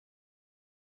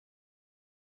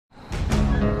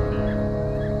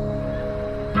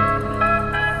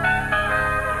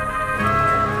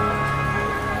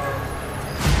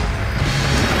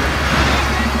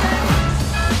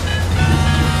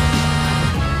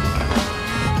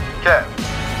Kev,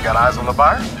 you got eyes on the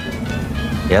buyer?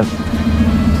 Yep.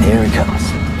 Here he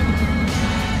comes.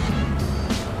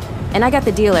 And I got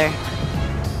the dealer.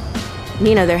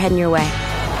 Nino, they're heading your way.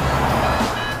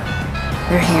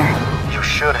 They're here. You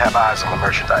should have eyes on the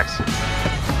merchandise.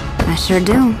 I sure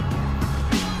do.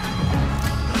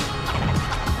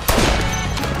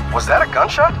 Was that a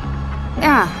gunshot?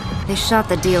 Yeah, they shot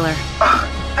the dealer.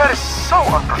 That is so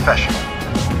unprofessional.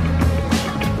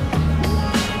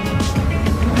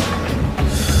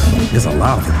 There's a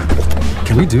lot of them.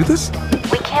 Can we do this?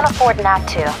 We can't afford not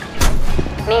to.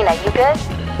 Nina, you good?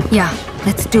 Yeah,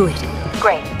 let's do it.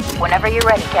 Great. Whenever you're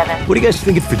ready, Kevin. What are you guys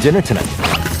thinking for dinner tonight?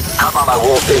 How about my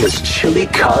world famous chili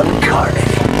con carne?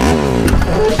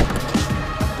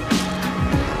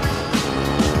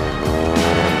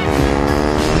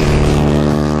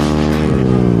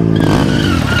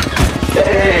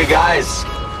 Hey guys,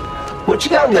 what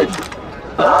you got in the...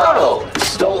 Oh,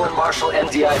 stolen Marshall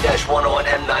MDI-101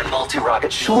 M9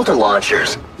 multi-rocket shoulder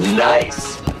launchers.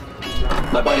 Nice.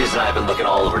 My buddies and I have been looking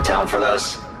all over town for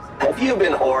those. Have you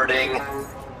been hoarding?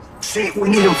 See, we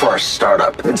need them for our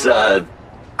startup. It's a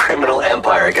criminal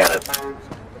empire kind of...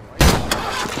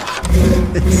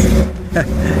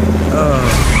 Go!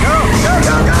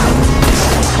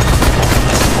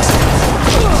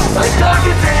 I got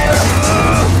you there!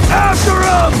 After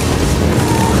him!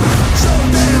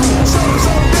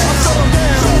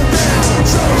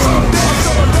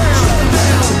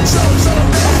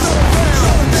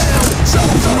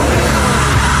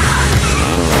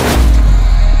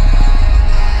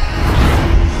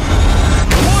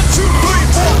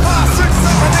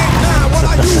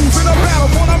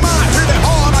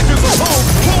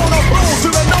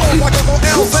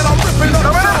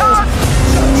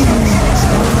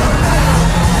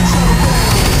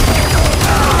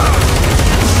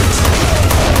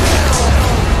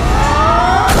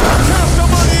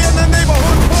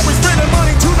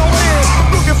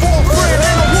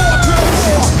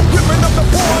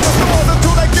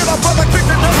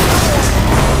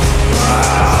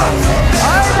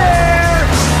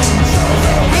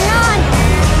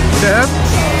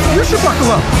 You should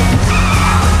buckle up.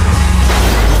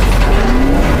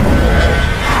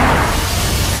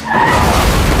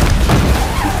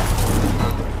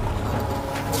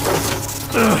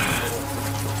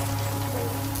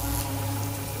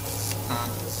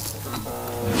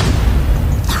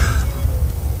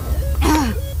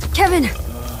 Kevin!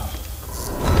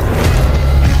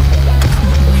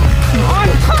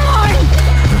 Come on!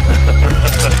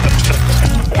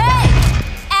 Hey!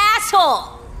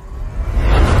 Asshole!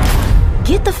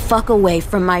 Get the fuck away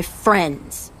from my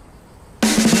friends.